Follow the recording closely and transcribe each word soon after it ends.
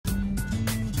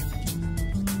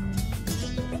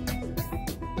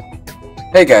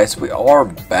Hey guys, we are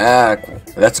back.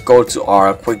 Let's go to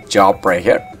our quick job right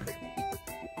here.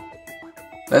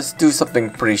 Let's do something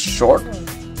pretty short.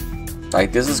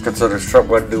 Like this is considered short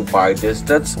when do by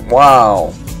distance.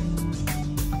 Wow.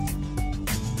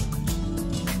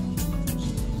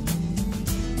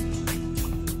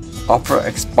 Offer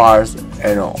expires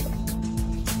and all.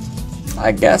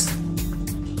 I guess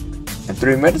in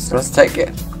 3 minutes, let's take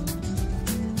it.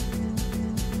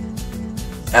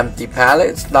 Empty palette,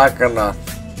 it's not gonna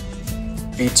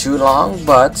be too long,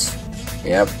 but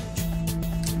yep.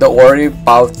 Don't worry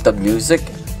about the music.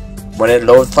 When it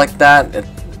loads like that,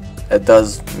 it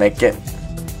does make it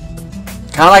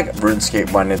kind of like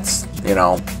RuneScape when it's, you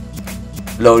know,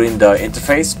 loading the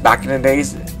interface back in the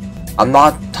days. I'm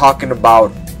not talking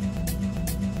about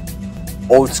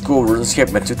old school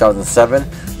RuneScape in 2007.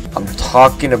 I'm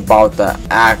talking about the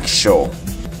actual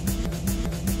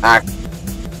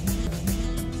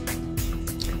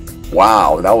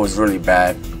Wow, that was really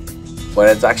bad. When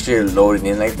it's actually loading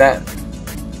in like that.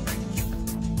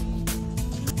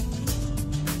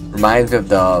 Reminds me of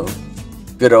the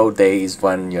good old days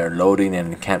when you're loading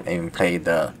and can't even play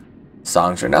the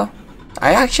songs right now.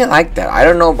 I actually like that. I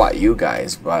don't know about you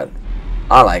guys, but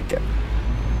I like it.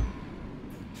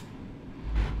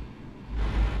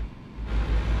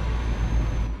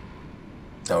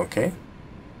 Okay.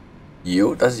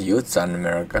 That's youths in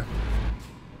America.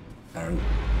 I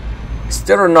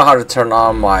still don't know how to turn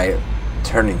on my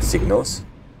turning signals.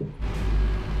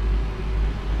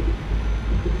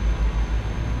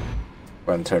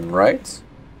 Gonna turn right.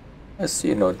 I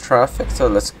see no traffic, so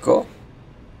let's go.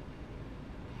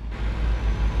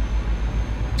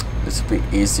 This will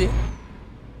be easy.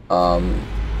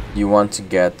 You want to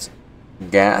get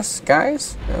gas,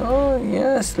 guys? Oh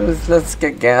yes, let's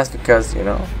get gas because you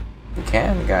know we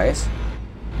can, guys.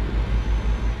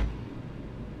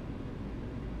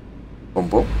 Boom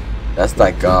boom. That's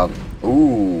like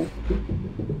ooh.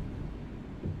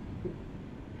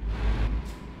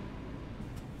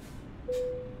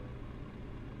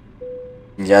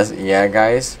 Yes, yeah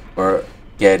guys, we're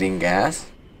getting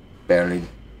gas. Barely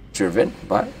driven,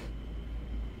 but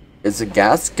it's a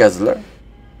gas guzzler.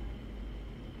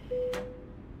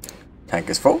 Tank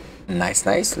is full. Nice,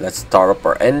 nice. Let's start up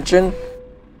our engine.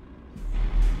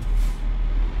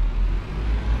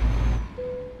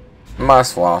 Might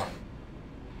as well.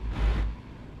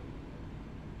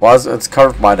 Was it's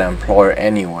covered by the employer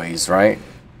anyways, right?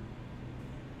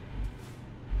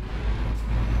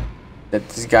 Let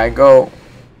this guy go.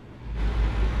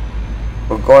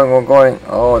 We're going.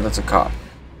 Oh, that's a cop.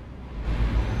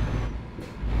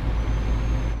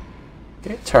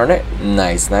 Okay, turn it.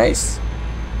 Nice, nice.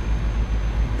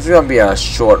 This is gonna be a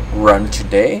short run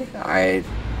today. I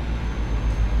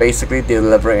basically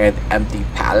delivering an empty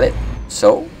pallet,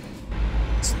 so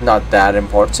it's not that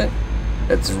important.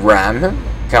 Let's ram him.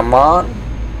 Come on.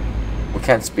 We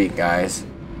can't speak, guys.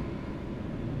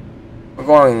 We're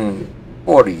going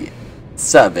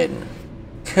 47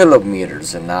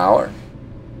 kilometers an hour.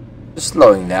 Just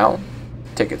slowing down.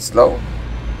 Take it slow.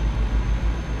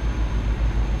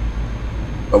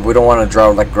 But we don't want to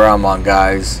drive like grandma,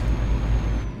 guys.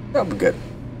 That'll be good.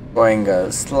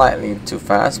 Going slightly too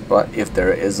fast, but if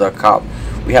there is a cop,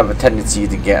 we have a tendency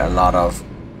to get a lot of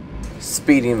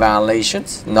speeding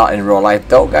violations. Not in real life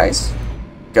though, guys,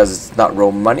 because it's not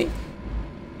real money.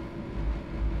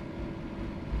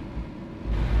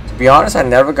 To be honest, I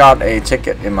never got a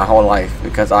ticket in my whole life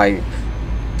because I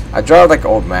drive like an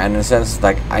old man in a sense.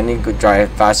 Like I need to drive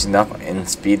fast enough in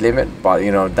speed limit, but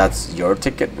you know that's your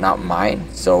ticket, not mine.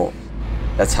 So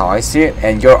that's how I see it.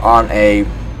 And you're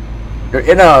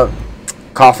in a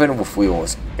coffin with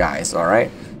wheels, guys. All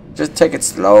right, just take it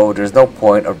slow. There's no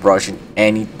point of rushing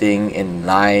anything in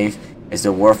life. Is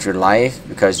it worth your life?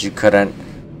 Because you couldn't.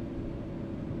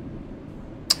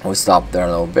 We'll stop there a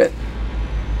little bit.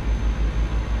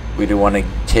 We do want to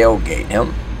tailgate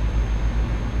him.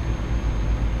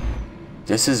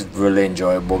 This is really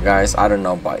enjoyable, guys. I don't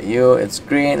know about you. It's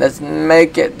green. Let's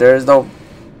make it. There's no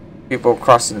people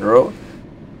crossing the road.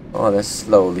 Oh, let's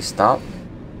slowly stop.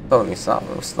 Slowly stop.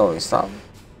 Slowly stop.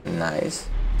 Nice.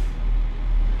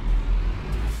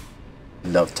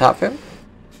 Love tap him.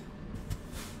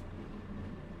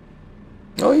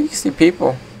 Oh, you can see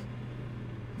people.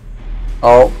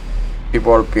 Oh,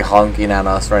 people are be honking at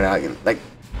us right now. Like,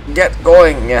 get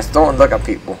going. Yes, don't look at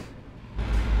people.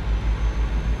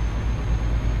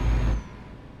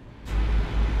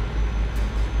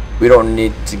 We don't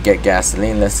need to get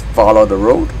gasoline. Let's follow the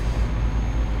road.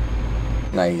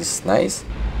 Nice, nice.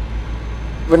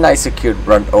 But nice if you could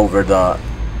run over the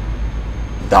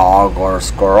dog or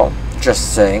squirrel.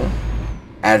 Just saying.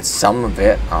 Add some of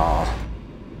it. Oh,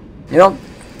 You know,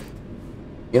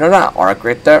 that arc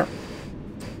right there?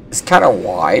 It's kind of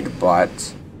wide,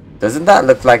 but doesn't that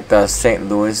look like the St.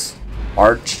 Louis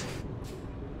arch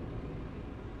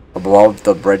above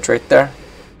the bridge right there?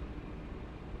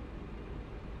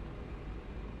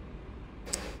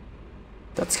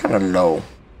 That's kind of low.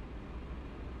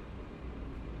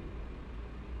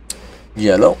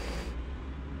 Yellow.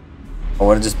 I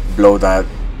want to just blow that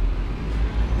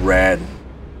red.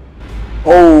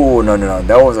 Oh, no,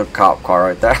 that was a cop car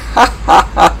right there.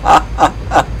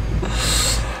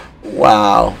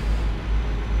 Wow.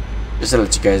 Just to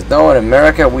let you guys know, in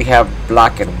America we have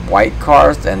black and white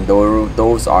cars, and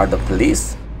those are the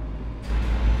police.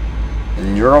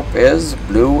 In Europe is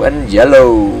blue and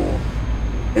yellow.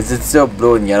 Is it still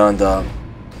blue and yellow in the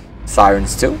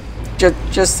sirens too?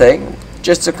 Just saying,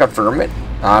 just to confirm it.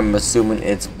 I'm assuming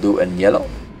it's blue and yellow.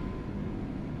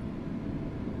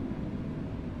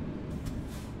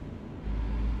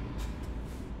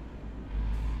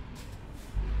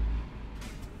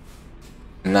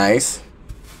 Nice.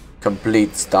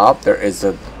 Complete stop. There is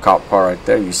a cop car right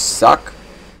there. You suck.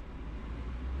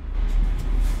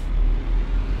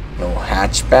 No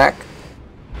hatchback.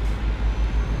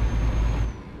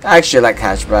 I actually like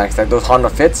hatchbacks, like those Honda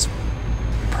Fits.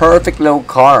 Perfect little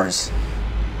cars.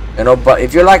 You know, but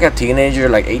if you're like a teenager,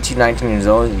 like 18, 19 years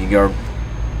old, you're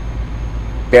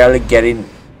barely getting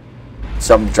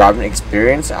some driving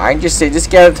experience, I just say just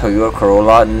get a Toyota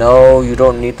Corolla. No, you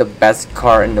don't need the best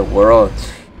car in the world.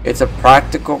 It's a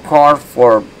practical car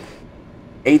for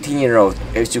 18-year-olds.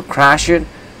 If you crash it,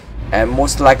 and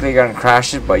most likely you're gonna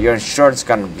crash it, but your insurance is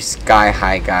gonna be sky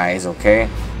high, guys. Okay,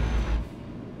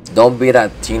 don't be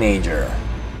that teenager.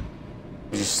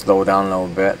 Just slow down a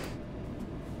little bit.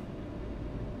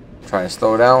 Try to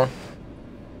slow down.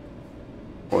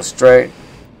 Go straight.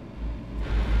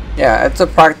 Yeah, it's a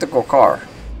practical car.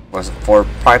 Was for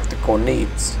practical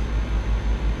needs.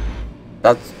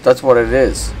 That's what it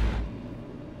is.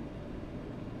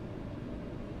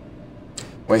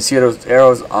 When you see those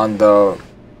arrows on the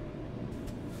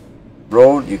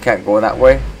road, you can't go that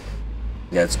way.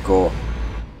 Let's go.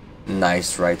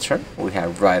 Nice right turn. We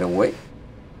have right away.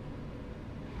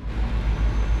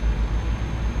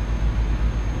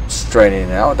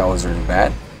 Straightening out. That was really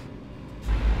bad.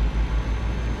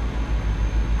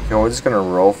 Okay, we're just gonna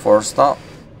roll for a stop.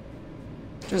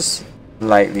 Just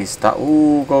lightly stop.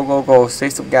 Ooh, go.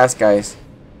 Save some gas, guys.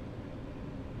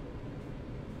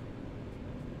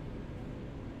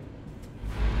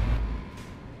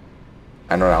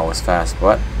 I know that was fast,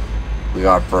 but we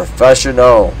are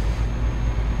professional.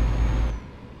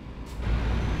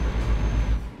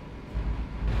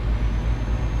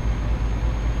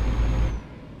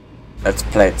 Let's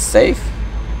play it safe.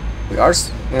 We are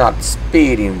not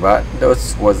speeding, but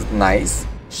this was nice,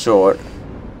 short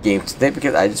game today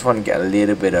because I just want to get a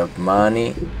little bit of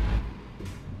money.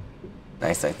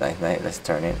 Nice. Let's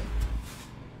turn it.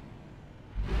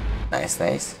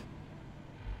 Nice.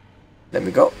 Let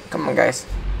me go. Come on, guys.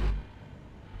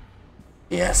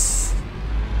 Yes.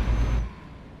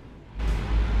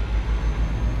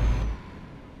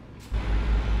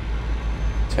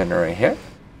 Turn right here.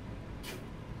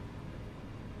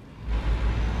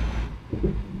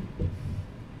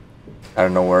 I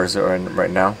don't know where is it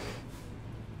right now.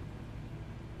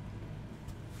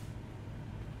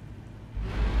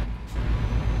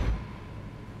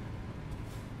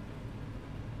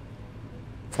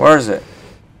 Where is it?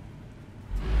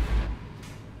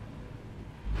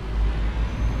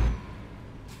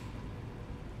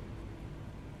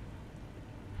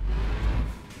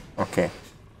 Okay.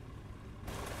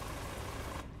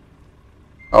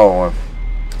 Oh,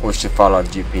 we should follow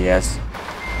GPS.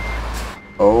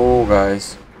 Oh,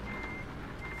 guys.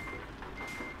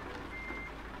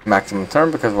 Maximum turn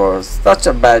because we're such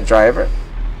a bad driver.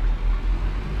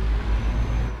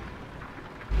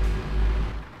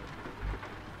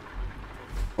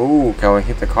 Ooh, can we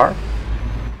hit the car?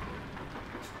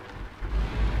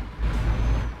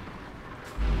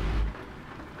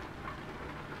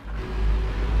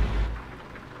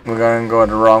 We're gonna go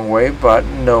the wrong way, but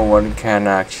no one can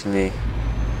actually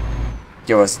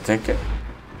give us a ticket.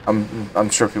 I'm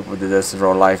sure people do this in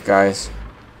real life, guys.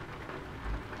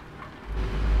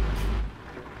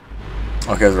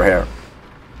 Okay, it's right here.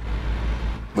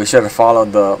 We should have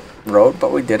followed the road,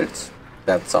 but we did it.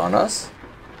 That's on us.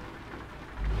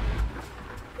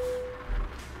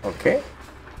 Okay.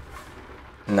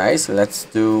 Nice. Let's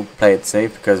play it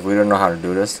safe because we don't know how to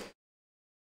do this.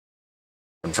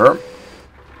 Confirm.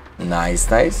 Nice.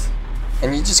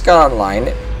 And you just gotta align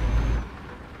it.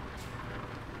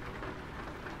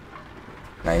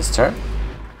 Nice turn.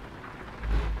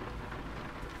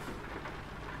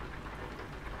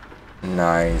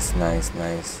 Nice, nice,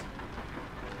 nice.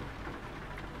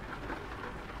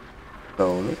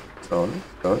 Slowly, slowly,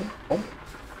 slowly. Oh.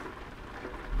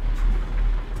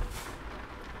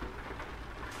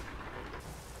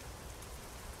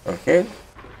 Okay.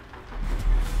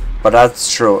 But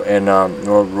that's true in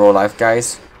real life,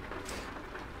 guys.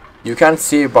 You can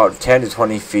see about 10 to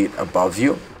 20 feet above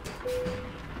you.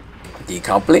 The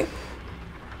complete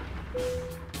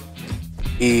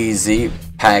easy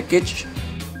package.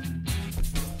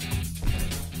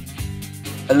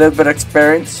 A little bit of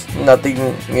experience, nothing,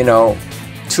 you know,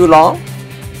 too long.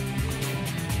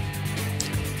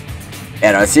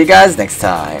 And I'll see you guys next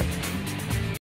time.